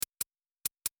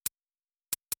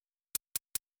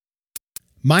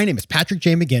My name is Patrick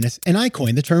J. McGinnis, and I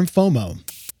coined the term FOMO.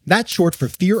 That's short for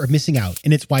fear of missing out,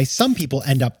 and it's why some people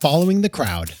end up following the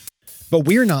crowd. But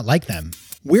we're not like them.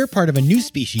 We're part of a new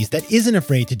species that isn't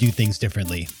afraid to do things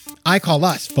differently. I call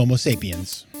us FOMO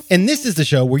sapiens. And this is the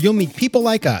show where you'll meet people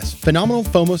like us, phenomenal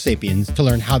FOMO sapiens, to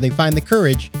learn how they find the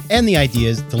courage and the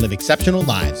ideas to live exceptional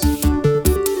lives.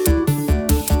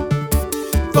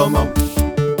 FOMO.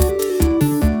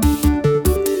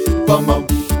 FOMO.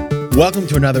 Welcome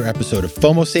to another episode of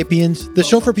FOMO Sapiens, the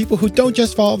show for people who don't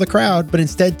just follow the crowd, but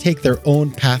instead take their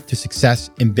own path to success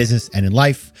in business and in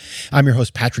life. I'm your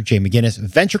host, Patrick J. McGinnis,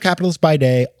 venture capitalist by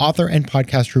day, author and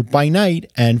podcaster by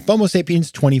night, and FOMO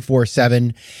Sapiens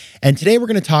 24/7. And today we're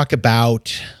going to talk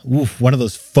about one of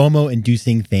those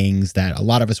FOMO-inducing things that a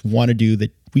lot of us want to do,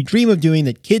 that we dream of doing,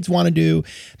 that kids want to do,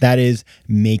 that is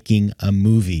making a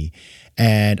movie.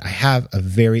 And I have a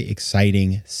very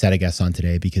exciting set of guests on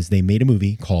today because they made a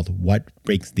movie called What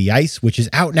Breaks the Ice, which is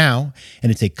out now.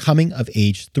 And it's a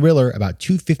coming-of-age thriller about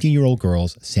two 15-year-old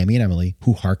girls, Sammy and Emily,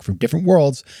 who hark from different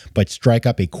worlds, but strike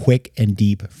up a quick and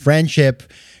deep friendship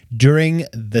during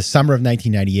the summer of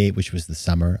 1998, which was the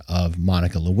summer of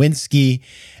Monica Lewinsky.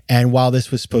 And while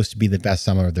this was supposed to be the best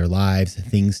summer of their lives,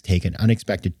 things take an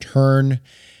unexpected turn.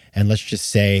 And let's just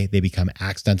say they become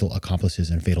accidental accomplices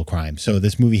in a fatal crime. So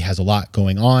this movie has a lot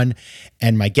going on.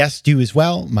 And my guests do as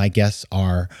well. My guests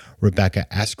are Rebecca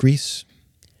Ascrease,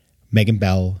 Megan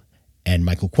Bell, and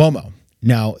Michael Cuomo.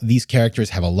 Now, these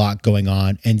characters have a lot going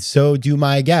on, and so do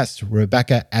my guests,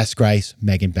 Rebecca Ascrease,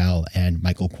 Megan Bell, and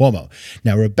Michael Cuomo.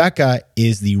 Now, Rebecca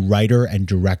is the writer and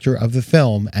director of the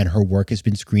film, and her work has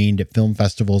been screened at film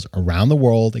festivals around the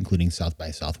world, including South by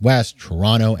Southwest,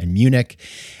 Toronto, and Munich.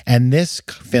 And this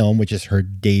film, which is her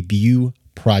debut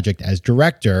project as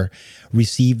director,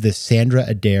 received the Sandra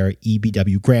Adair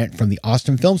EBW grant from the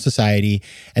Austin Film Society,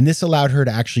 and this allowed her to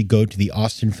actually go to the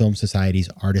Austin Film Society's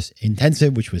Artist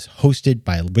Intensive, which was hosted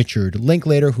by Richard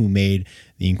Linklater, who made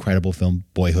the incredible film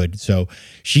Boyhood. So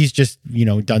she's just,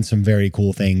 done some very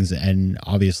cool things and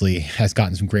obviously has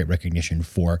gotten some great recognition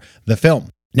for the film.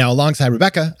 Now, alongside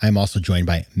Rebecca, I'm also joined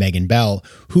by Megan Bell,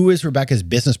 who is Rebecca's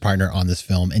business partner on this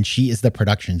film, and she is the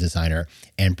production designer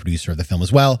and producer of the film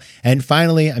as well. And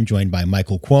finally, I'm joined by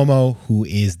Michael Cuomo, who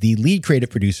is the lead creative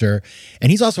producer,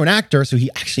 and he's also an actor, so he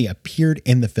actually appeared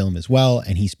in the film as well,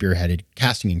 and he spearheaded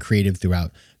casting and creative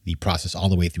throughout the process all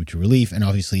the way through to relief. And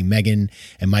obviously, Megan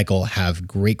and Michael have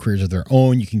great careers of their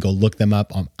own. You can go look them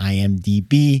up on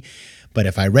IMDb. But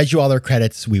if I read you all their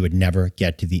credits, we would never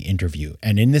get to the interview.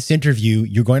 And in this interview,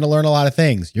 you're going to learn a lot of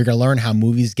things. You're going to learn how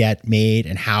movies get made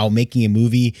and how making a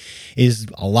movie is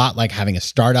a lot like having a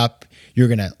startup. You're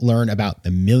going to learn about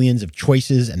the millions of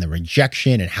choices and the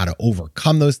rejection and how to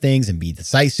overcome those things and be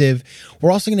decisive.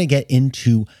 We're also going to get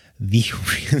into the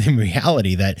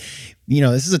reality that,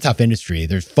 this is a tough industry.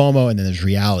 There's FOMO and then there's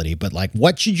reality. But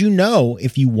what should you know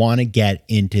if you want to get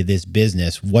into this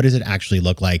business? What does it actually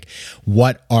look like?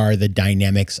 What are the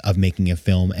dynamics of making a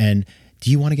film? And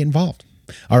do you want to get involved?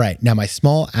 All right. Now, my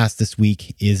small ask this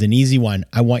week is an easy one.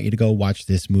 I want you to go watch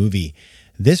this movie.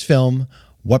 This film,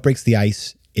 What Breaks the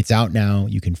Ice, it's out now.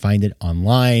 You can find it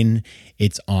online.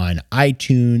 It's on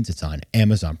iTunes. It's on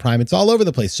Amazon Prime. It's all over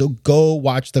the place. So go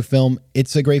watch the film.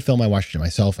 It's a great film. I watched it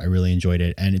myself. I really enjoyed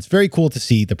it. And it's very cool to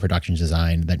see the production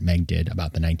design that Meg did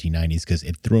about the 1990s because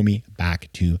it threw me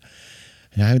back to,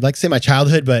 and I would like to say my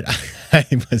childhood, but I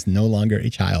was no longer a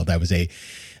child. I was a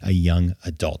young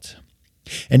adult.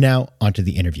 And now onto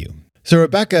the interview. So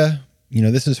Rebecca,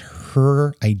 this is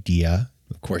her idea.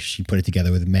 Of course, she put it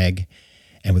together with Meg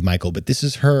and with Michael, but this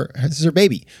is her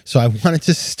baby. So I wanted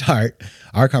to start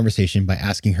our conversation by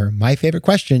asking her my favorite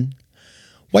question.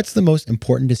 What's the most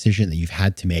important decision that you've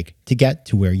had to make to get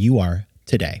to where you are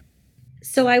today?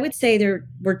 So I would say there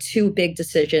were two big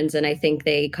decisions, and I think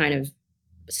they kind of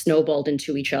snowballed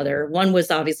into each other. One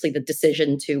was obviously the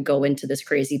decision to go into this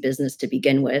crazy business to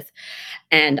begin with.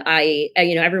 And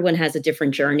everyone has a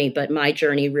different journey, but my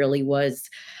journey really was,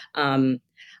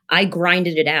 I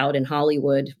grinded it out in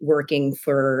Hollywood working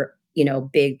for,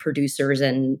 big producers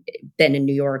and been in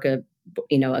New York,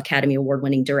 Academy Award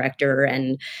winning director,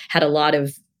 and had a lot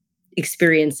of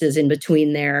experiences in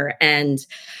between there. And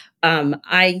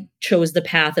I chose the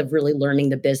path of really learning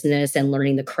the business and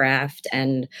learning the craft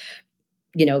and,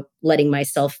 letting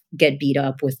myself get beat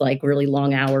up with really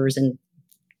long hours and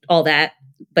all that,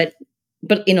 but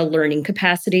in a learning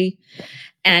capacity.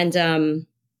 And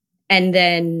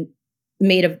then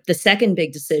made the second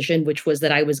big decision, which was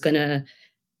that I was going to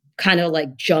kind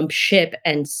of jump ship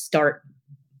and start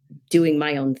doing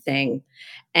my own thing.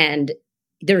 And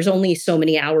there's only so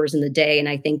many hours in the day. And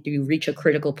I think you reach a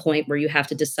critical point where you have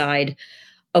to decide,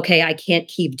 okay, I can't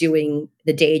keep doing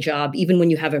the day job, even when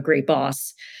you have a great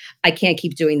boss. I can't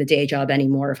keep doing the day job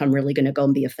anymore if I'm really going to go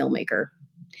and be a filmmaker.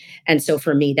 And so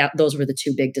for me, that those were the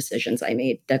two big decisions I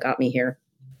made that got me here.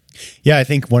 Yeah, I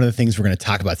think one of the things we're going to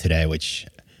talk about today, which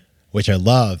I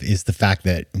love, is the fact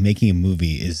that making a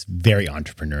movie is very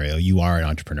entrepreneurial. You are an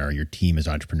entrepreneur, your team is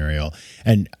entrepreneurial.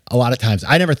 And a lot of times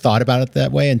I never thought about it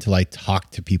that way until I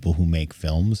talked to people who make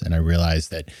films, and I realized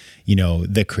that,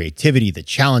 the creativity, the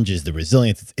challenges, the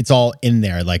resilience, it's all in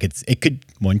there. Like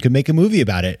one could make a movie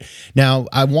about it. Now,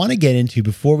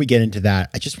 before we get into that,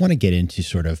 I just want to get into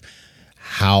sort of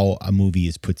how a movie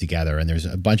is put together, and there's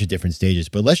a bunch of different stages,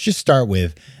 but let's just start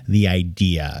with the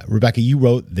idea. Rebecca, you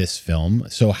wrote this film,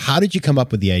 so how did you come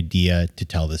up with the idea to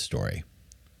tell this story?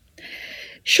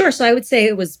 Sure. So I would say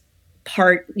it was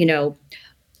part,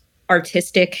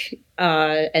 artistic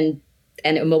and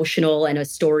emotional, and a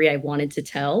story I wanted to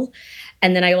tell.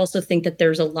 And then I also think that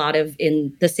there's a lot of,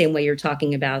 in the same way you're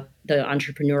talking about the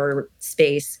entrepreneur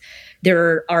space,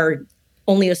 there are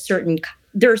only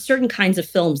there are certain kinds of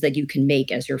films that you can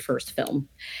make as your first film.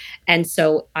 And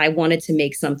so I wanted to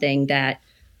make something that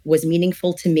was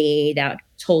meaningful to me, that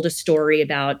told a story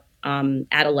about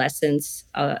adolescence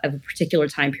of a particular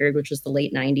time period, which was the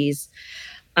late 90s.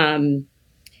 Um,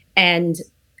 and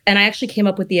and I actually came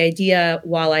up with the idea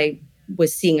while I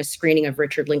was seeing a screening of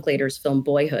Richard Linklater's film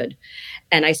Boyhood.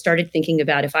 And I started thinking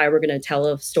about, if I were going to tell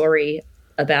a story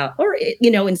about, or,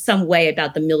 in some way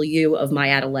about the milieu of my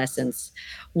adolescence,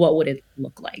 what would it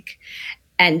look like?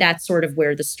 And that's sort of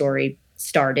where the story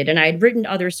started. And I had written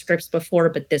other scripts before,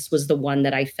 but this was the one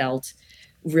that I felt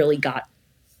really got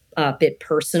a bit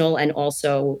personal, and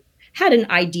also had an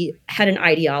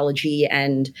ideology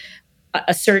and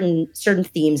a certain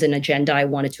themes and agenda I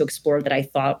wanted to explore that I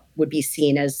thought would be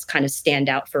seen as kind of stand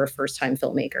out for a first time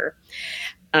filmmaker.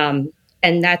 And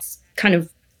that's kind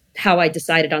of how I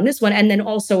decided on this one. And then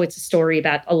also it's a story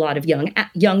about a lot of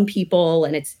young people,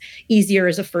 and it's easier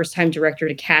as a first time director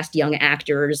to cast young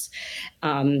actors.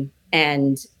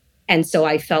 And so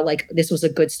I felt like this was a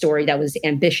good story that was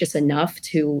ambitious enough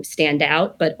to stand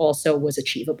out, but also was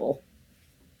achievable.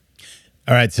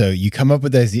 All right, so you come up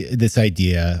with this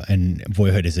idea, and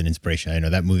Boyhood is an inspiration. I know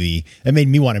that movie, that made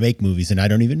me want to make movies, and I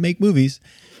don't even make movies.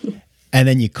 And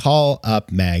then you call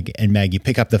up Meg, and Meg, you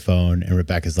pick up the phone, and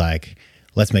Rebecca's like,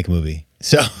 let's make a movie.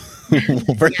 So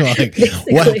first of all,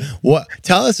 like, what,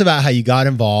 tell us about how you got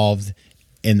involved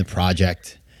in the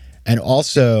project, and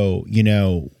also,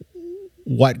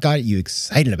 what got you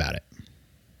excited about it?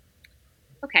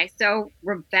 Okay, so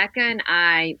Rebecca and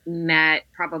I met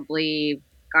probably,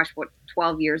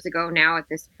 12 years ago now at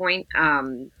this point.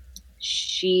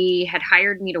 She had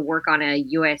hired me to work on a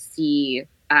USC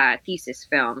thesis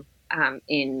film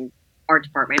in art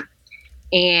department.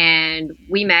 And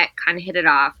we met, kind of hit it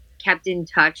off, kept in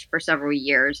touch for several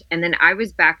years. And then I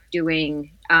was back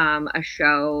doing a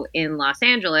show in Los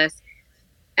Angeles,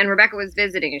 and Rebecca was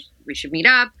visiting. We should meet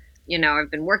up.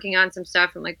 I've been working on some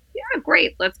stuff. I'm like, yeah,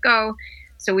 great, let's go.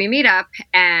 So we meet up,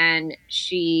 and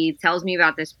she tells me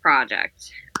about this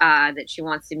project that she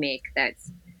wants to make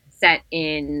that's set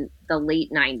in the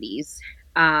late 90s.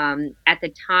 At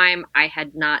the time, I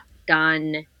had not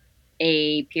done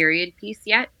a period piece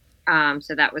yet.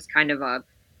 So that was kind of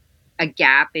a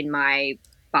gap in my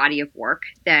body of work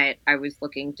that I was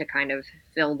looking to kind of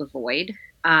fill the void.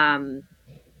 So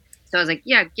I was like,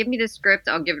 yeah, give me the script.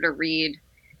 I'll give it a read.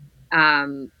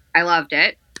 I loved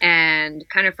it. And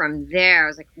kind of from there, I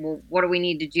was like, well, what do we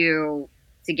need to do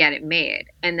to get it made?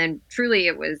 And then truly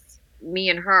it was me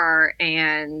and her,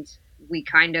 and we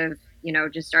kind of,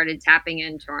 just started tapping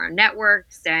into our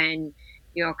networks and,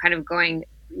 kind of going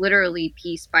literally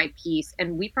piece by piece.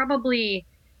 And we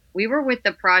were with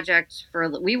the project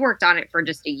we worked on it for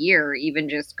just a year, even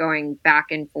just going back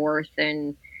and forth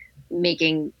and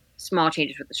making small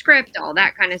changes with the script, all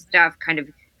that kind of stuff, kind of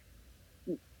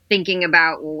thinking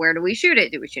about, well, where do we shoot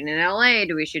it? Do we shoot it in LA?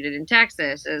 Do we shoot it in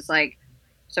Texas? It's like,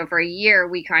 so for a year,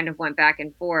 we kind of went back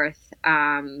and forth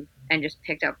and just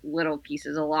picked up little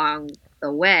pieces along the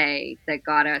way that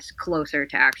got us closer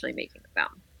to actually making the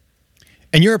film.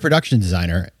 And you're a production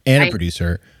designer and a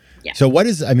producer. Yeah. So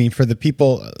for the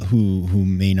people who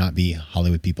may not be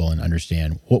Hollywood people and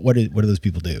understand, what do those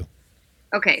people do?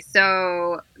 Okay,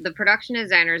 so the production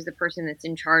designer is the person that's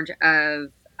in charge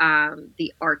of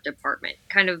the art department.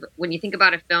 Kind of when you think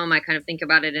about a film, I kind of think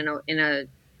about it in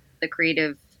the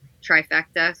creative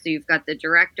trifecta. So you've got the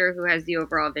director who has the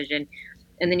overall vision,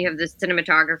 and then you have the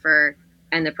cinematographer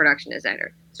and the production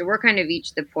designer. So we're kind of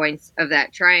each the points of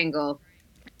that triangle.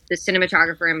 The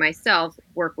cinematographer and myself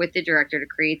work with the director to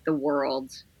create the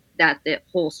world that the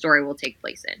whole story will take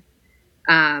place in.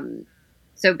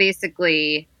 So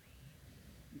basically,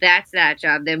 that's that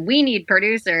job. Then we need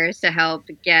producers to help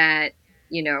get,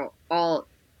 all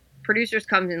producers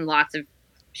come in lots of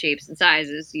shapes and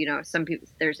sizes. Some people,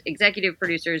 there's executive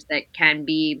producers that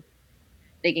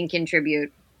they can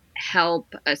contribute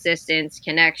help, assistance,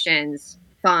 connections,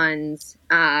 funds.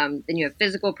 Then you have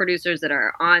physical producers that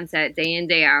are on set day in,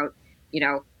 day out,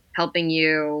 helping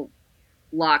you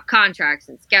lock contracts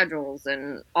and schedules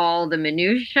and all the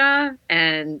minutia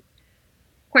and,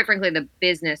 quite frankly, the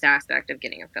business aspect of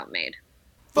getting a film made.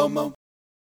 FOMO.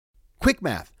 Quick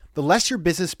math. The less your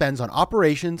business spends on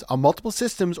operations, on multiple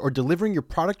systems, or delivering your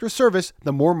product or service,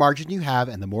 the more margin you have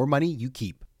and the more money you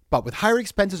keep. But with higher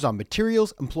expenses on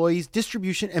materials, employees,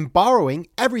 distribution, and borrowing,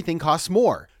 everything costs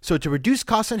more. So to reduce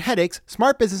costs and headaches,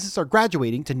 smart businesses are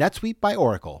graduating to NetSuite by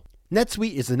Oracle.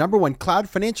 NetSuite is the #1 cloud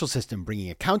financial system, bringing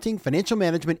accounting, financial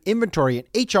management, inventory, and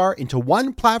HR into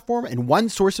one platform and one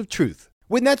source of truth.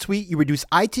 With NetSuite, you reduce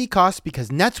IT costs because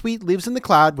NetSuite lives in the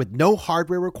cloud with no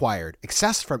hardware required,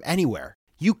 accessed from anywhere.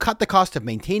 You cut the cost of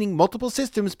maintaining multiple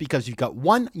systems because you've got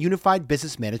one unified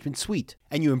business management suite.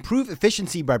 And you improve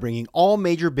efficiency by bringing all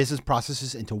major business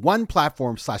processes into one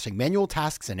platform, slashing manual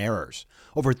tasks and errors.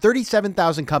 Over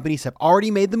 37,000 companies have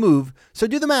already made the move, so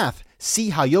do the math. See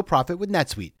how you'll profit with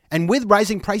NetSuite. And with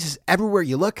rising prices everywhere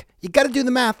you look, you gotta do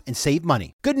the math and save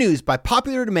money. Good news, by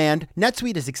popular demand,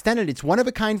 NetSuite has extended its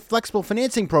one-of-a-kind flexible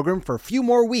financing program for a few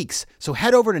more weeks. So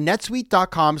head over to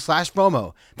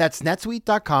netsuite.com/FOMO. That's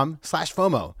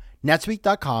netsuite.com/FOMO.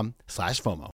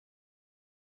 netsuite.com/FOMO.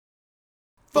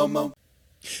 FOMO.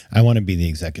 I want to be the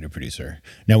executive producer.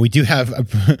 Now we have a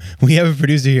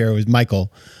producer here. It was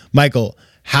Michael. Michael,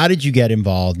 how did you get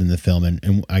involved in the film?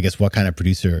 And I guess what kind of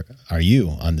producer are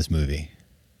you on this movie?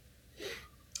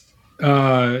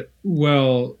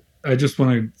 Well, I just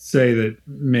want to say that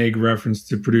Meg referenced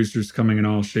to producers coming in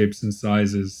all shapes and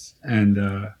sizes. And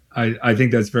I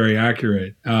think that's very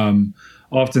accurate.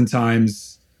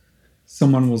 Oftentimes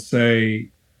someone will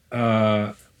say,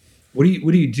 what do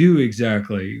you do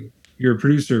exactly? You're a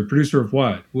producer of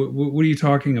what? What are you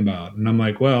talking about? And I'm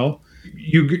like, well,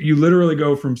 you literally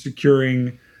go from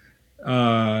securing,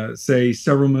 say,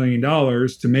 several $1 million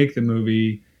to make the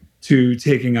movie to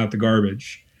taking out the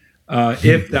garbage.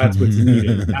 If that's what's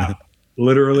needed. Not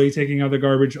literally taking out the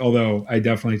garbage, although I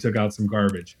definitely took out some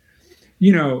garbage.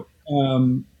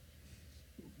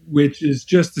 Which is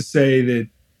just to say that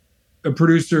a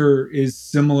producer is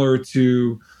similar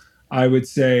to, I would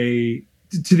say,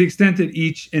 to the extent that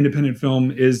each independent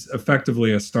film is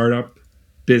effectively a startup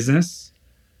business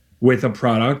with a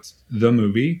product, the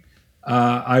movie.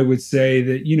 I would say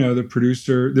that, the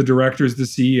producer, the director is the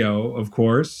CEO, of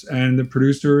course, and the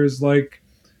producer is like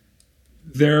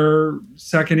their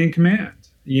second in command,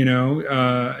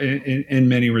 in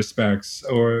many respects,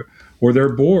 or their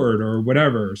board or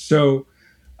whatever. So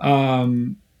a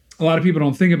lot of people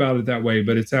don't think about it that way,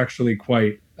 but it's actually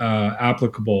quite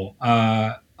applicable.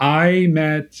 I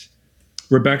met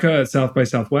Rebecca at South by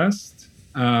Southwest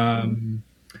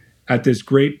at this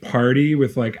great party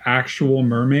with like actual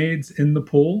mermaids in the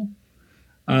pool.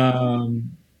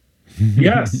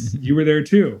 Yes, you were there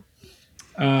too.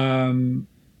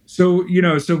 So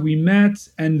we met,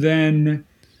 and then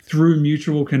through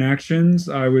mutual connections,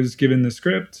 I was given the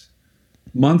script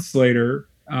months later,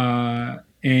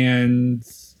 and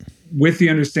with the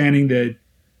understanding that,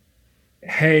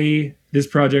 hey, this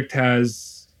project has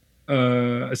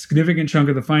a significant chunk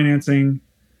of the financing.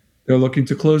 They're looking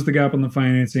to close the gap on the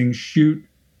financing, shoot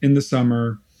in the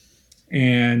summer,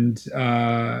 and,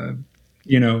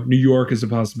 New York is a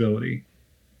possibility.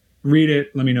 Read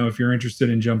it. Let me know if you're interested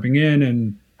in jumping in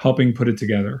and helping put it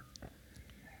together.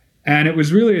 And it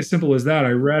was really as simple as that.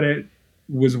 I read it,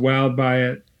 was wowed by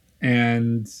it,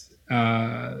 and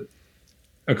a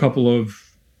couple of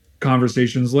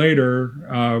conversations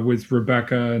later with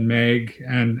Rebecca and Meg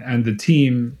and the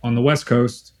team on the West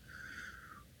Coast,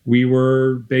 we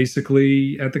were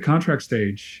basically at the contract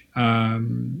stage,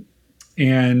 and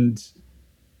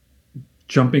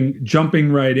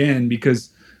jumping right in,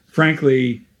 because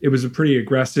frankly, it was a pretty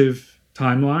aggressive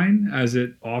timeline, as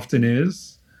it often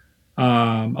is.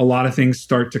 A lot of things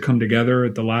start to come together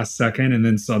at the last second, and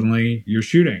then suddenly you're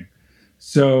shooting.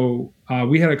 So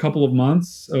we had a couple of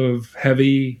months of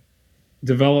heavy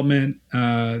development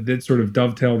that sort of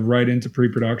dovetailed right into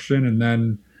pre-production, and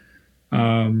then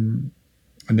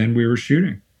we were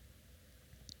shooting.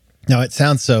 Now, it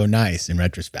sounds so nice in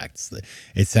retrospect.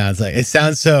 It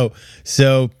sounds so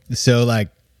like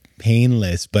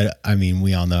painless, but I mean,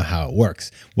 we all know how it works,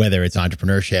 whether it's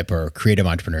entrepreneurship or creative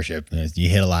entrepreneurship. You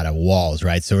hit a lot of walls,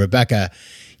 right? So Rebecca,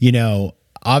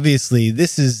 obviously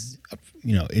this is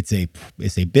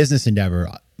it's a business endeavor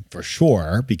for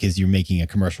sure, because you're making a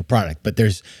commercial product, but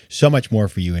there's so much more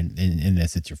for you in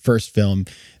this. It's your first film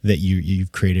that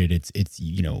you've created. It's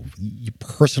you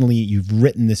personally, you've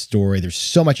written this story. There's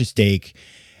so much at stake,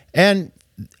 and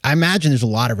I imagine there's a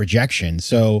lot of rejection.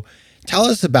 So tell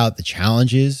us about the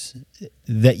challenges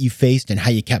that you faced and how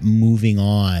you kept moving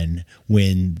on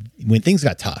when things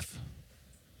got tough.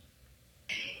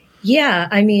 Yeah,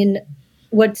 I mean,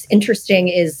 what's interesting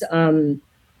is the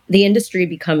industry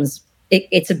becomes,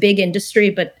 it's a big industry,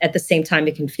 but at the same time,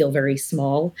 it can feel very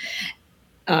small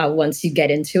once you get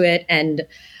into it. And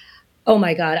oh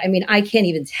my God, I mean, I can't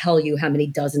even tell you how many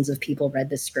dozens of people read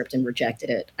this script and rejected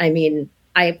it. I mean,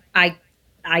 I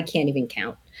can't even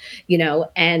count,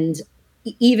 and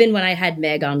even when I had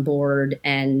Meg on board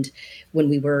and when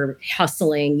we were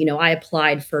hustling, I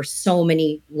applied for so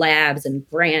many labs and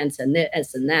grants and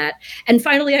this and that. And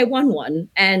finally I won one.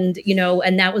 And,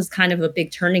 and that was kind of a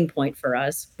big turning point for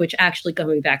us, which actually,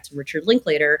 coming back to Richard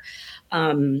Linklater,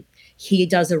 he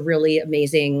does a really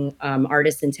amazing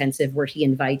artist intensive where he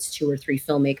invites 2 or 3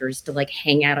 filmmakers to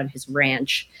hang out on his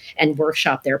ranch and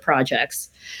workshop their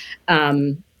projects.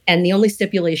 And the only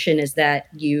stipulation is that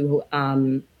you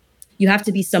have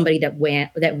to be somebody that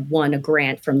won a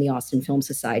grant from the Austin Film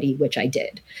Society, which I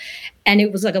did. And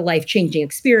it was like a life-changing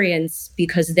experience,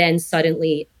 because then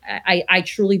suddenly, I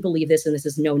truly believe this, and this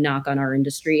is no knock on our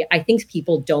industry, I think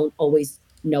people don't always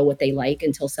know what they like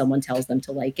until someone tells them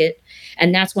to like it.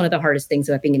 And that's one of the hardest things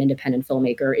about being an independent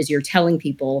filmmaker, is you're telling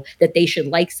people that they should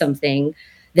like something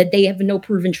that they have no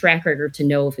proven track record to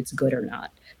know if it's good or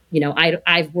not.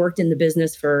 I've worked in the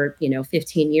business for,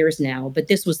 15 years now, but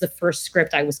this was the first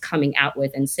script I was coming out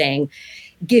with and saying,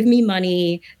 give me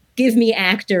money, give me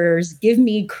actors, give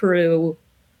me crew,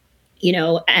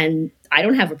 and I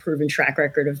don't have a proven track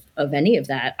record of any of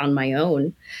that on my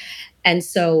own. And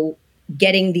so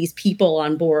getting these people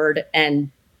on board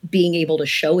and being able to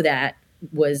show that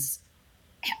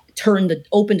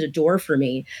opened a door for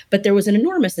me. But there was an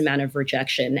enormous amount of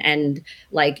rejection, and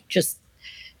just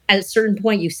at a certain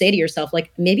point you say to yourself,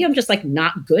 maybe I'm just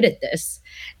not good at this.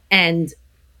 And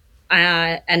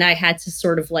I had to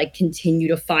sort of continue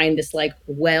to find this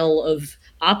well of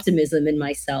optimism in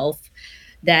myself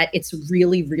that it's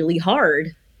really, really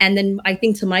hard. And then I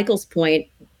think, to Michael's point,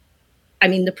 I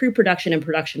mean, the pre-production and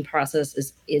production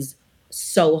process is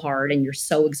so hard and you're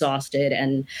so exhausted.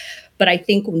 But I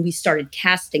think when we started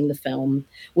casting the film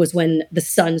was when the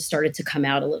sun started to come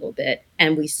out a little bit,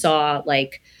 and we saw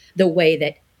the way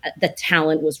that the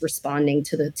talent was responding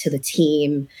to the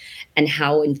team and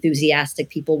how enthusiastic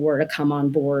people were to come on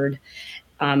board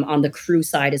on the crew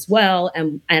side as well.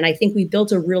 And I think we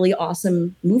built a really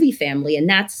awesome movie family. And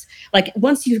that's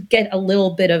once you get a little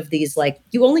bit of these,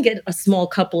 you only get a small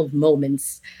couple of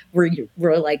moments where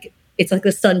it's like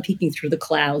the sun peeking through the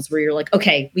clouds, where you're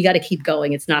okay, we got to keep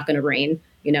going. It's not going to rain,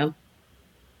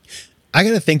 I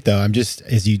got to think though, I'm just,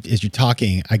 as you're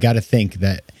talking, I got to think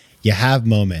that you have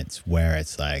moments where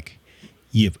it's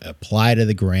you apply to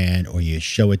the grant or you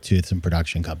show it to some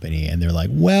production company and they're like,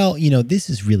 well,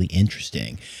 this is really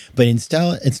interesting. But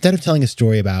instead of telling a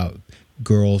story about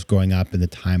girls growing up in the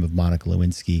time of Monica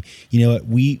Lewinsky,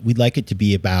 we'd like it to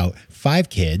be about 5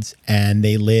 kids and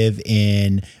they live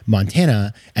in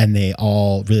Montana and they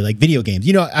all really like video games.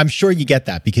 I'm sure you get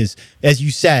that because, as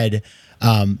you said,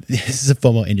 this is a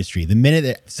FOMO industry. The minute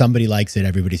that somebody likes it,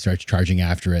 everybody starts charging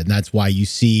after it. And that's why you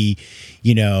see,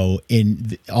 all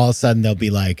of a sudden they'll be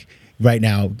right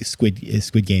now, Squid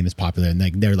Game is popular. And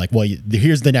they're well,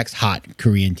 here's the next hot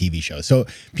Korean TV show. So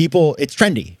people, it's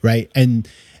trendy, right?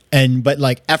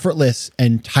 But effortless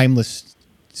and timeless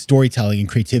storytelling and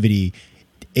creativity,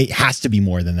 it has to be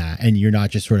more than that. And you're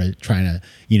not just sort of trying to,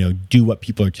 do what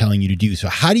people are telling you to do. So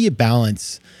how do you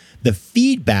balance the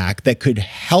feedback that could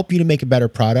help you to make a better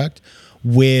product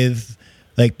with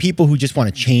people who just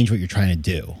want to change what you're trying to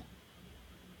do?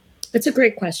 It's a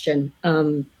great question.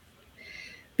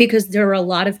 Because there are a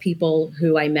lot of people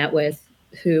who I met with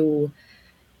who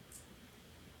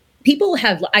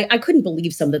I couldn't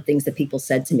believe some of the things that people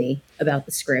said to me about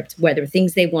the script, whether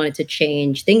things they wanted to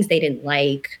change, things they didn't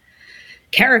like,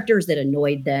 characters that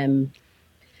annoyed them.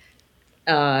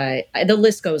 The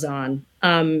list goes on.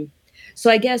 So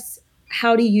I guess,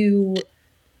 how do you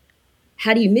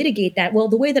mitigate that? Well,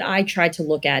 the way that I tried to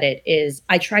look at it is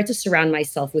I tried to surround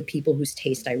myself with people whose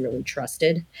taste I really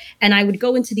trusted. And I would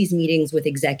go into these meetings with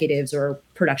executives or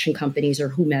production companies or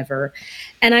whomever.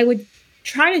 And I would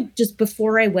try to just,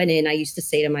 before I went in, I used to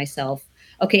say to myself,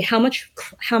 okay, how much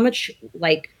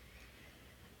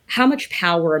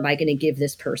power am I going to give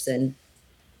this person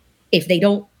if they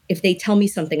tell me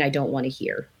something I don't want to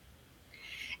hear?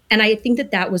 And I think that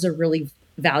that was a really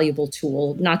valuable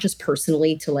tool, not just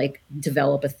personally to like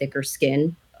develop a thicker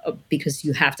skin, because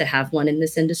you have to have one in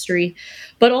this industry,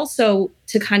 but also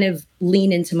to kind of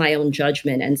lean into my own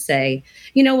judgment and say,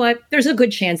 you know what, there's a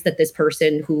good chance that this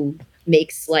person who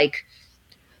makes like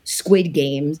Squid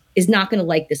Games is not going to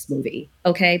like this movie.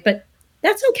 Okay. But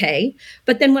that's okay.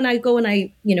 But then when I go and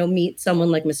I, meet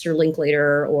someone like Mr.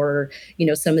 Linklater or,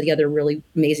 some of the other really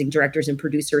amazing directors and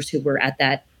producers who were at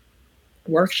that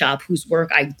workshop, whose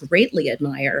work I greatly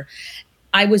admire,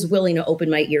 I was willing to open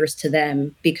my ears to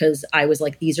them because I was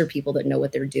like, these are people that know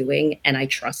what they're doing and I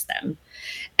trust them.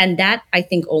 And that I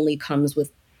think only comes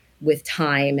with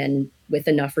time and with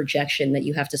enough rejection that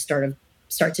you have to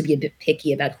start to be a bit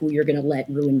picky about who you're going to let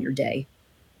ruin your day.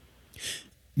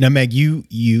 Now, Meg,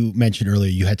 you mentioned earlier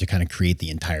you had to kind of create the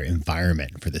entire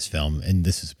environment for this film, and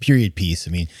this is a period piece.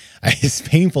 I mean, it's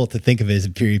painful to think of it as a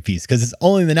period piece because it's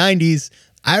only the 90s.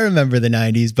 I remember the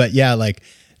 90s, but yeah, like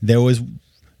there was,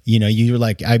 you were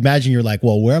like, I imagine you're like,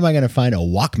 well, where am I going to find a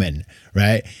Walkman,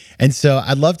 right? And so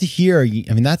I'd love to hear,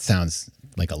 I mean, that sounds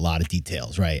like a lot of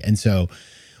details, right? And so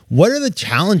what are the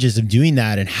challenges of doing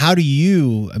that? And how do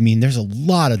you, I mean, there's a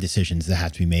lot of decisions that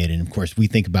have to be made. And of course, we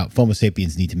think about FOMO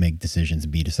sapiens need to make decisions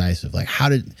and be decisive. Like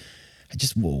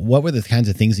what were the kinds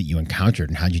of things that you encountered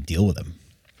and how did you deal with them?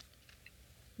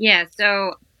 Yeah,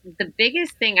 so the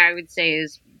biggest thing I would say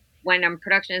is when I'm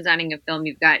production designing a film,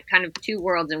 you've got kind of two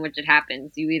worlds in which it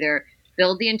happens. You either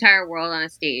build the entire world on a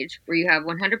stage where you have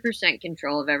 100%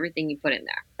 control of everything you put in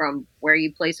there, from where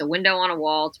you place a window on a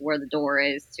wall to where the door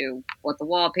is to what the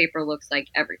wallpaper looks like,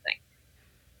 everything.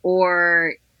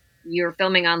 Or you're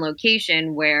filming on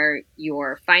location where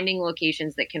you're finding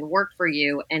locations that can work for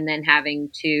you and then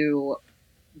having to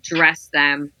dress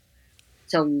them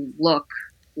to look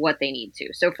what they need to.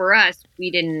 So for us,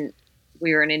 we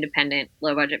were an independent,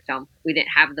 low budget film. We didn't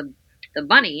have the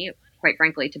money, quite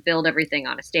frankly, to build everything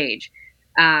on a stage.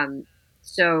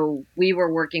 So we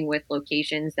were working with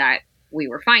locations that we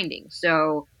were finding.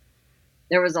 So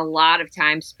there was a lot of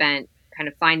time spent kind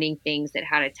of finding things that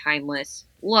had a timeless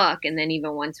look. And then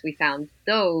even once we found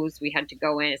those, we had to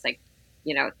go in. It's like,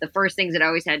 the first things that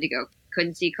always had to go.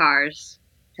 Couldn't see cars.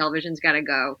 Television's got to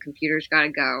go. Computers got to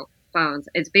go. Phones.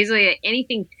 It's basically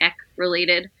anything tech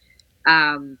related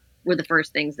were the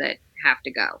first things that have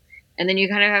to go. And then you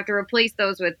kind of have to replace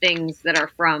those with things that are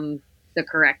from the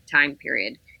correct time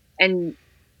period. And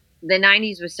the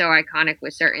 90s was so iconic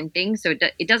with certain things. So it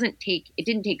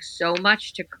didn't take so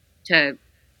much to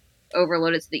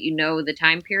overload it so that the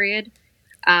time period.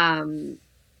 But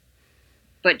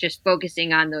just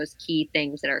focusing on those key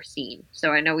things that are seen.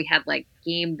 So I know we had like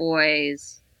Game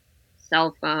Boys,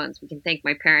 cell phones. We can thank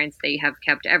my parents. They have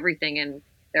kept everything in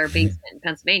their basement in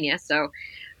Pennsylvania. So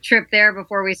trip there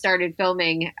before we started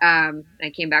filming.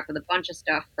 I came back with a bunch of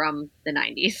stuff from the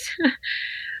 90s.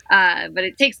 But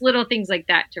it takes little things like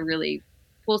that to really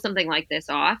pull something like this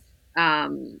off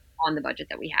on the budget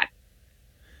that we had.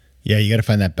 Yeah, you got to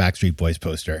find that Backstreet Boys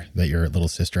poster that your little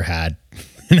sister had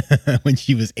when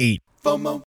she was 8.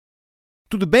 FOMO.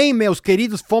 Tudo bem, meus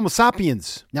queridos FOMO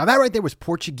sapiens? Now that right there was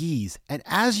Portuguese. And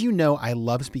as you know, I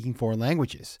love speaking foreign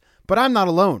languages. But I'm not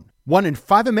alone. 1 in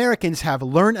 5 Americans have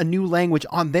learned a new language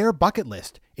on their bucket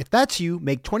list. If that's you,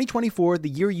 make 2024 the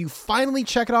year you finally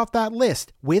check it off that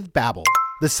list with Babbel,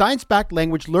 the science-backed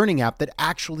language learning app that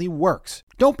actually works.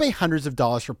 Don't pay hundreds of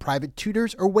dollars for private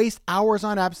tutors or waste hours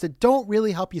on apps that don't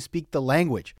really help you speak the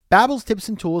language. Babbel's tips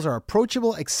and tools are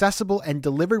approachable, accessible, and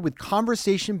delivered with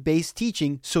conversation-based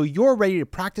teaching so you're ready to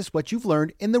practice what you've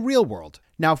learned in the real world.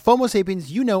 Now, FOMO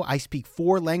sapiens, you know I speak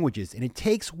 4 languages, and it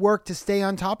takes work to stay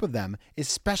on top of them,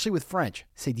 especially with French.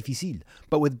 C'est difficile.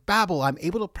 But with Babbel, I'm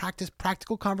able to practice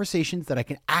practical conversations that I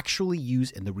can actually use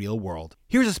in the real world.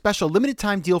 Here's a special limited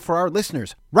time deal for our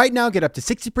listeners. Right now, get up to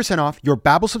 60% off your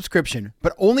Babbel subscription,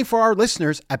 but only for our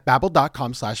listeners at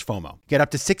babbel.com/FOMO. Get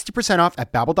up to 60% off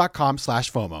at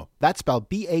babbel.com/FOMO. That's spelled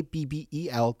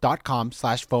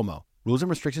BABBEL.com/FOMO. Rules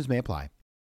and restrictions may apply.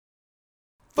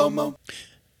 FOMO.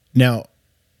 Now,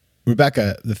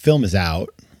 Rebecca, the film is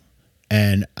out,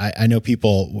 and I know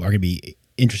people are going to be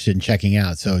interested in checking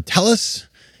out. So tell us,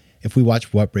 if we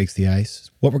watch What Breaks the Ice,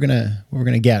 what we're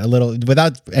gonna get, a little,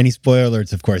 without any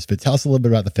spoilers, of course. But tell us a little bit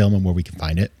about the film and where we can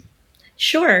find it.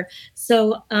 Sure.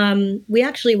 So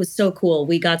it was so cool.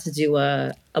 We got to do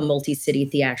a multi-city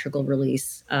theatrical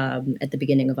release at the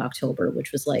beginning of October,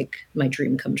 which was like my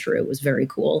dream come true. It was very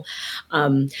cool.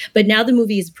 But now the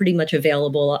movie is pretty much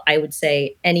available, I would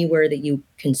say, anywhere that you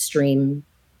can stream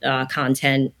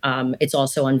content. It's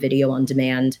also on video on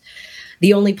demand.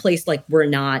 The only place like we're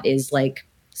not is like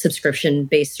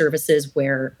subscription-based services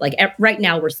where, like, right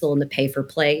now we're still in the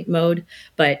pay-for-play mode,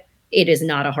 but it is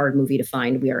not a hard movie to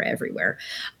find. We are everywhere.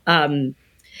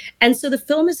 And so the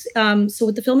film is so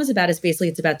what the film is about is basically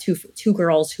it's about two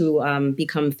girls who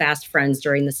become fast friends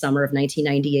during the summer of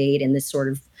 1998 in this sort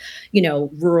of,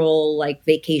 rural like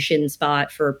vacation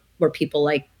spot for where people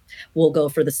like will go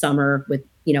for the summer with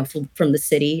from the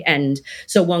city. And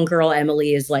so one girl,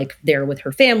 Emily, is like there with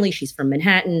her family. She's from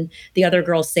Manhattan. The other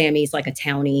girl, Sammy's like a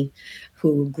townie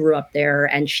who grew up there,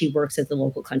 and she works at the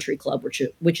local country club,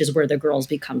 which is where the girls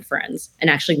become friends. And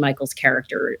actually, Michael's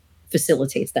character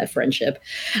facilitates that friendship.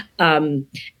 And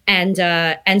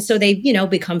so they,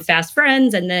 become fast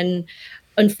friends. And then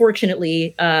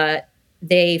unfortunately,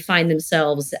 they find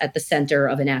themselves at the center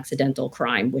of an accidental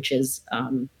crime, which is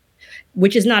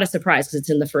not a surprise because it's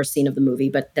in the first scene of the movie,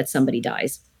 but that somebody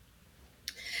dies.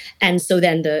 And so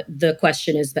then the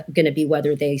question is going to be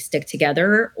whether they stick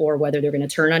together or whether they're going to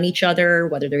turn on each other,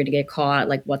 whether they're going to get caught,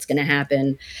 like what's going to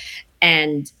happen.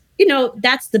 And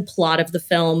that's the plot of the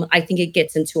film. I think it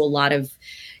gets into a lot of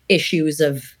issues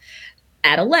of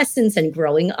adolescence and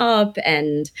growing up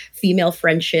and female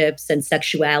friendships and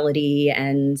sexuality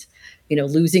and,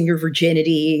 losing your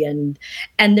virginity. And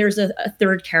there's a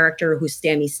third character who's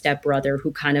Sammy's stepbrother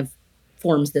who kind of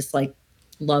forms this like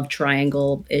love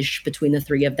triangle-ish between the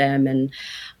three of them. And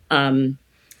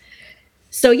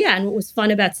so, yeah, and what was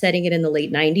fun about setting it in the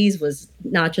late 90s was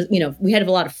not just, we had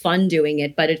a lot of fun doing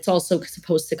it, but it's also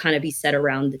supposed to kind of be set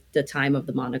around the time of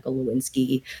the Monica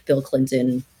Lewinsky, Bill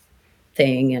Clinton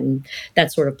thing. And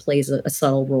that sort of plays a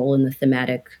subtle role in the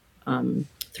thematic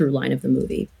through line of the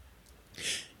movie.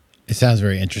 It sounds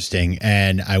very interesting.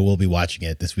 And I will be watching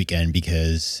it this weekend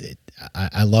because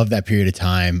I love that period of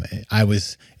time. I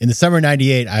was in the summer of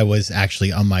 98, I was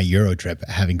actually on my Euro trip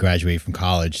having graduated from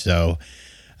college. So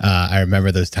I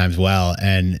remember those times well,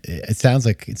 and it sounds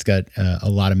like it's got a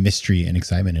lot of mystery and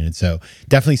excitement in it. So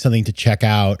definitely something to check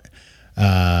out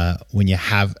when you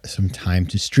have some time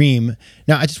to stream.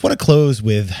 Now, I just want to close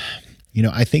with,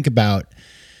 I think about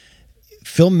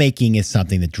filmmaking is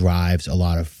something that drives a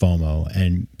lot of FOMO,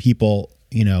 and people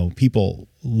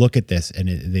look at this and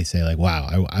they say like,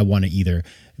 wow, I want to either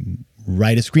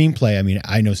write a screenplay. I mean,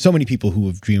 I know so many people who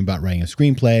have dreamed about writing a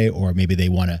screenplay, or maybe they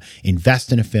want to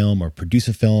invest in a film or produce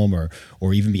a film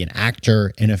or even be an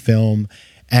actor in a film.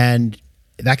 And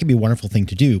that can be a wonderful thing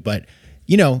to do. But,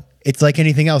 it's like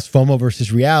anything else, FOMO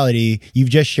versus reality. You've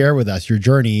just shared with us your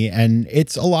journey, and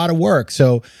it's a lot of work.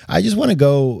 So I just want to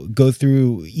go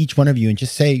through each one of you and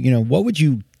just say, what would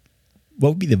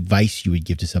be the advice you would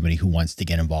give to somebody who wants to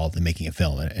get involved in making a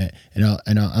film?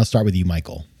 And I'll start with you,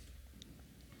 Michael.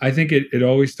 I think it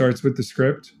always starts with the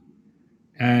script.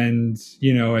 And,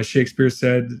 as Shakespeare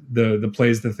said, the play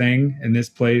is the thing. In this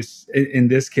case,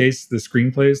 the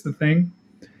screenplay is the thing.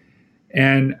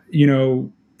 And,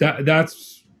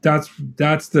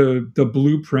 that's the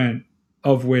blueprint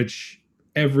of which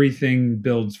everything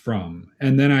builds from.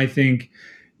 And then I think,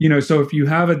 so if you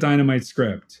have a dynamite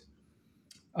script,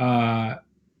 and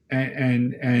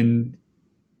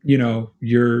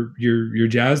you're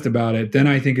jazzed about it, then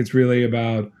I think it's really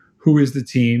about who is the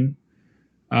team.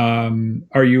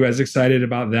 Are you as excited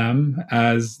about them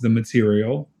as the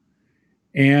material?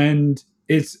 And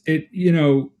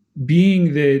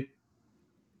being that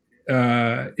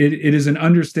it is an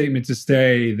understatement to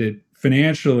say that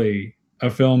financially a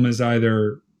film is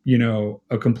either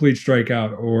a complete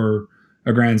strikeout or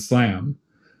a grand slam.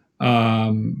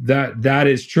 That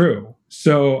is true.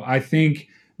 So I think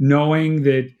knowing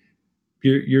that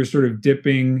you're sort of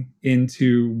dipping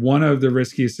into one of the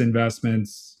riskiest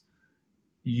investments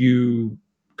you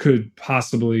could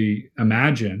possibly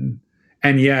imagine,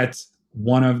 and yet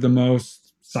one of the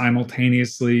most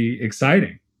simultaneously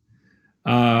exciting.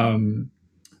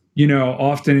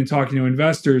 Often in talking to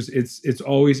investors, it's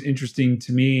always interesting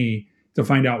to me to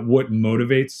find out what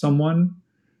motivates someone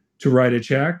to write a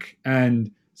check.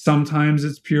 And sometimes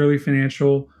it's purely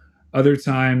financial. Other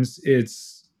times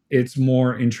it's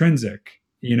more intrinsic.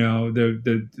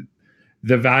 The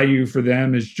value for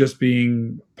them is just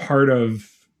being part of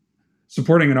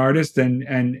supporting an artist. And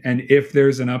if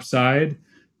there's an upside,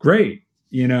 great,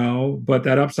 but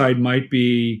that upside might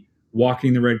be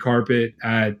walking the red carpet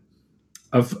at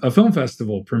a film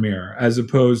festival premiere, as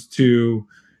opposed to,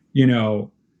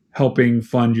 helping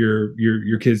fund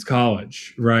your kid's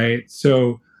college, right?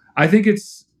 So I think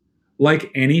it's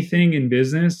like anything in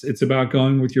business. It's about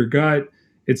going with your gut.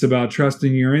 It's about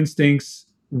trusting your instincts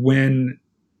when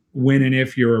and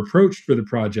if you're approached for the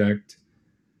project.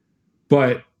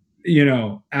 But,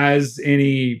 as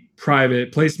any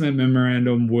private placement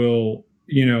memorandum will,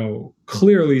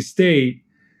 clearly state,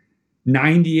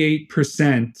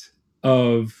 98%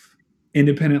 of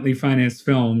independently financed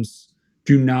films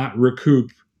do not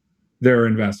recoup their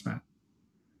investment,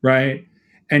 right?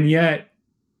 And yet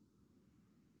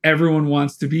everyone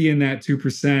wants to be in that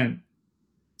 2%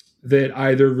 that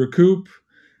either recoup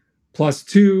plus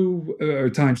 2 or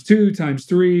times 2 times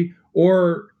 3,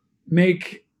 or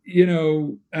make,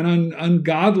 an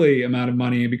ungodly amount of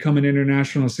money and become an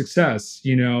international success,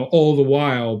 all the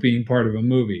while being part of a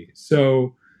movie.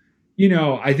 So,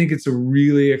 I think it's a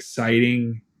really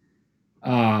exciting,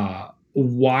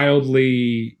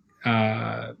 wildly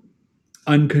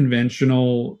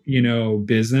unconventional,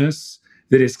 business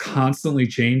that is constantly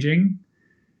changing.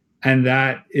 And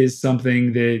that is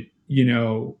something that,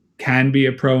 can be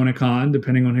a pro and a con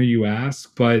depending on who you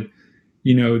ask. But,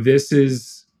 this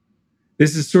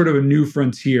is sort of a new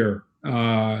frontier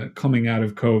coming out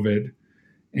of COVID.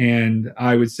 And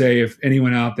I would say if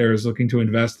anyone out there is looking to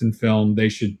invest in film, they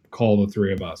should call the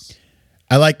three of us.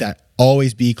 I like that.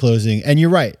 Always be closing. And you're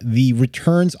right. The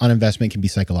returns on investment can be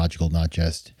psychological, not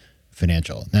just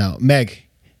financial. Now, Meg,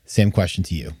 same question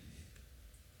to you.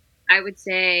 I would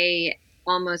say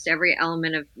almost every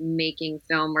element of making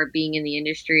film or being in the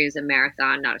industry is a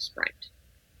marathon, not a sprint.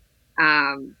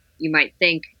 You might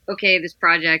think, okay, this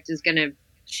project is going to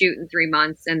shoot in 3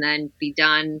 months and then be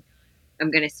done.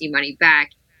 I'm going to see money back.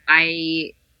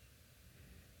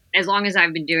 As long as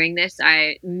I've been doing this,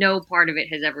 no part of it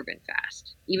has ever been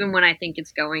fast. Even when I think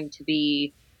it's going to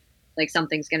be like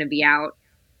something's going to be out,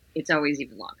 it's always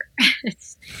even longer.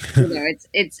 It's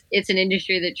an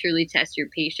industry that truly tests your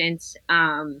patience.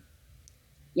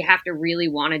 You have to really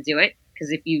want to do it,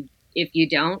 because if you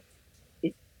don't,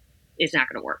 it's not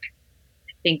going to work.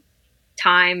 I think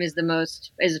time is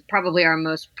probably our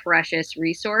most precious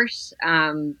resource.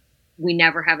 We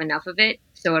never have enough of it.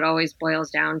 So it always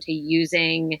boils down to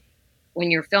using,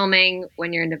 when you're filming,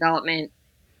 when you're in development,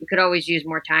 you could always use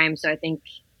more time. So I think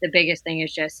the biggest thing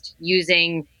is just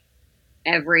using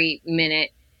every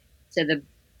minute to the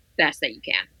best that you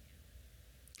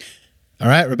can. All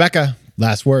right, Rebecca,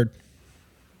 last word.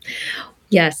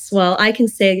 Yes. Well, I can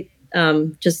say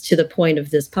just to the point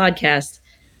of this podcast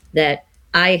that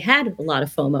I had a lot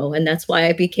of FOMO, and that's why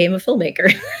I became a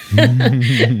filmmaker.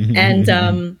 And,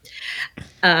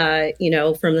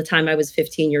 from the time I was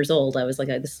 15 years old, I was like,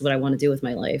 this is what I want to do with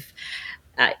my life.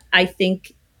 I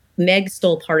think Meg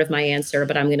stole part of my answer,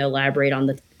 but I'm going to elaborate on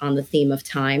the theme of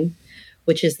time,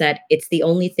 which is that it's the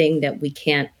only thing that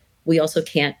we also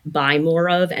can't buy more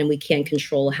of, and we can't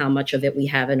control how much of it we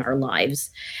have in our lives.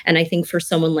 And I think for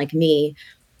someone like me,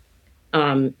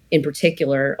 in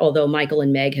particular, although Michael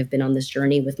and Meg have been on this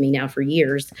journey with me now for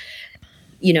years,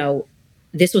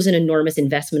 this was an enormous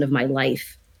investment of my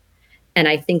life. And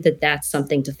I think that that's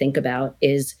something to think about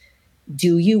is,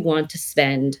 do you want to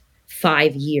spend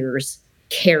 5 years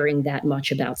caring that much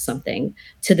about something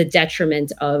to the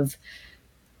detriment of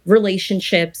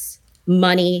relationships,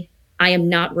 money? I am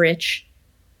not rich.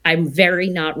 I'm very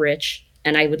not rich.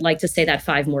 And I would like to say that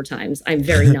 5 more times. I'm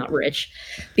very not rich,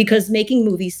 because making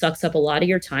movies sucks up a lot of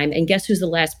your time. And guess who's the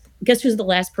last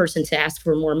person to ask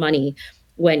for more money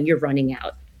when you're running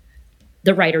out?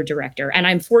 The writer director. And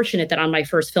I'm fortunate that on my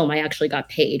first film, I actually got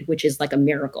paid, which is like a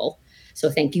miracle. So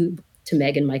thank you to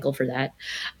Meg and Michael for that.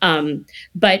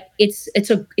 But it's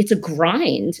a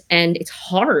grind, and it's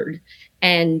hard,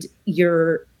 and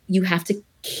you have to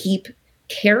keep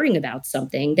caring about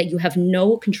something that you have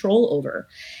no control over.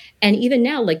 And even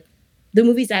now, like, the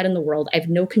movie's out in the world, I have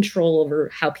no control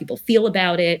over how people feel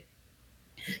about it.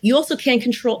 You also can't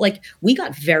control, like, we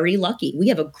got very lucky. We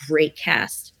have a great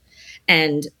cast,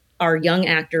 and our young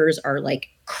actors are like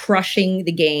crushing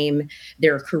the game.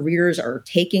 Their careers are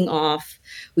taking off.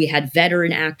 We had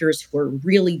veteran actors who were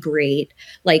really great.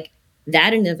 Like,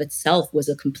 that in of itself was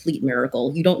a complete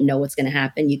miracle. You don't know what's going to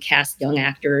happen. You cast young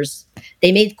actors.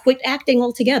 They may quit acting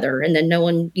altogether, and then no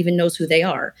one even knows who they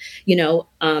are.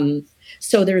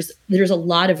 So there's a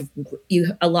lot of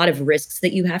risks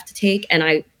that you have to take, and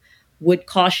I would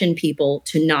caution people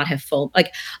to not have FOMO.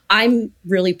 Like, I'm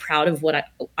really proud of what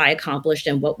I accomplished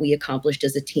and what we accomplished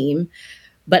as a team,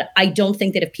 but I don't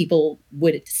think that if people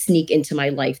would sneak into my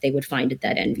life, they would find it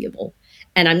that enviable.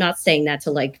 And I'm not saying that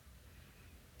to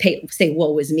say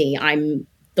woe is me. I'm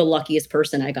the luckiest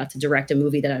person. I got to direct a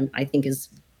movie that I think is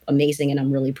amazing and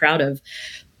I'm really proud of.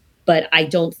 But I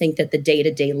don't think that the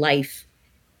day-to-day life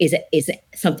is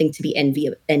something to be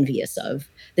envious of.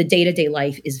 The day-to-day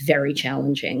life is very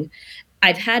challenging.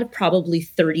 I've had probably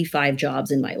 35 jobs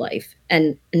in my life,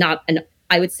 and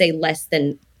I would say less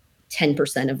than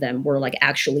 10% of them were like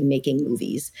actually making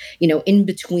movies, you know, in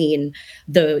between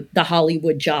the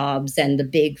Hollywood jobs and the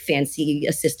big fancy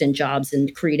assistant jobs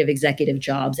and creative executive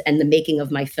jobs and the making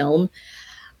of my film.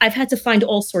 I've had to find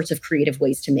all sorts of creative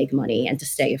ways to make money and to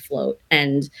stay afloat,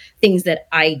 and things that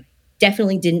I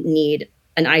definitely didn't need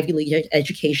an Ivy League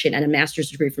education and a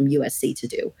master's degree from USC to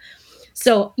do.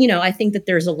 So, you know, I think that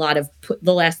there's a lot of,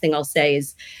 the last thing I'll say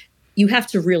is you have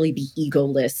to really be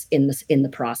egoless in the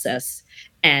process,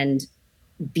 and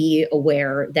be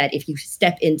aware that if you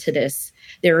step into this,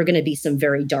 there are going to be some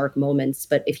very dark moments,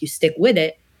 but if you stick with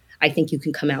it, I think you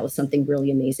can come out with something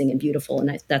really amazing and beautiful.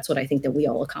 And that's what I think that we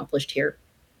all accomplished here.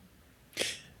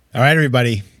 All right,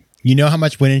 everybody. You know how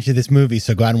much went into this movie,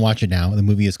 so go out and watch it now. The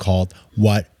movie is called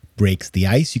What Breaks the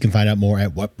Ice. You can find out more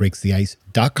at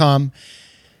whatbreakstheice.com.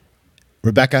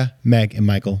 Rebecca, Meg, and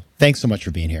Michael, thanks so much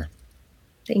for being here.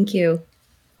 Thank you.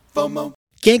 FOMO.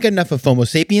 Can't get enough of FOMO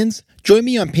Sapiens? Join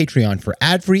me on Patreon for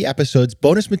ad-free episodes,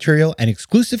 bonus material, and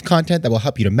exclusive content that will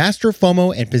help you to master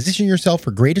FOMO and position yourself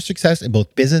for greater success in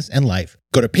both business and life.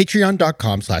 Go to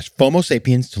patreon.com/FOMO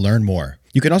Sapiens to learn more.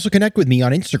 You can also connect with me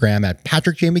on Instagram at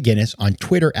Patrick J. McGinnis, on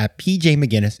Twitter at PJ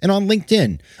McGinnis, and on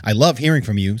LinkedIn. I love hearing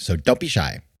from you, so don't be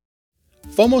shy.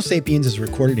 FOMO Sapiens is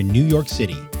recorded in New York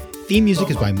City. Theme music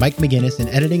is by Mike McGinnis, and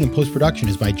editing and post-production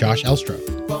is by Josh Elstro.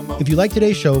 If you like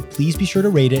today's show, please be sure to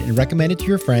rate it and recommend it to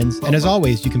your friends. And as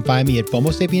always, you can find me at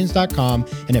FOMOSapiens.com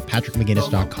and at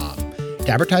PatrickMcGinnis.com.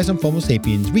 To advertise on FOMO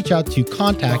Sapiens, reach out to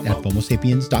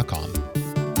contact@FOMOSapiens.com.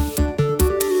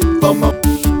 FOMO.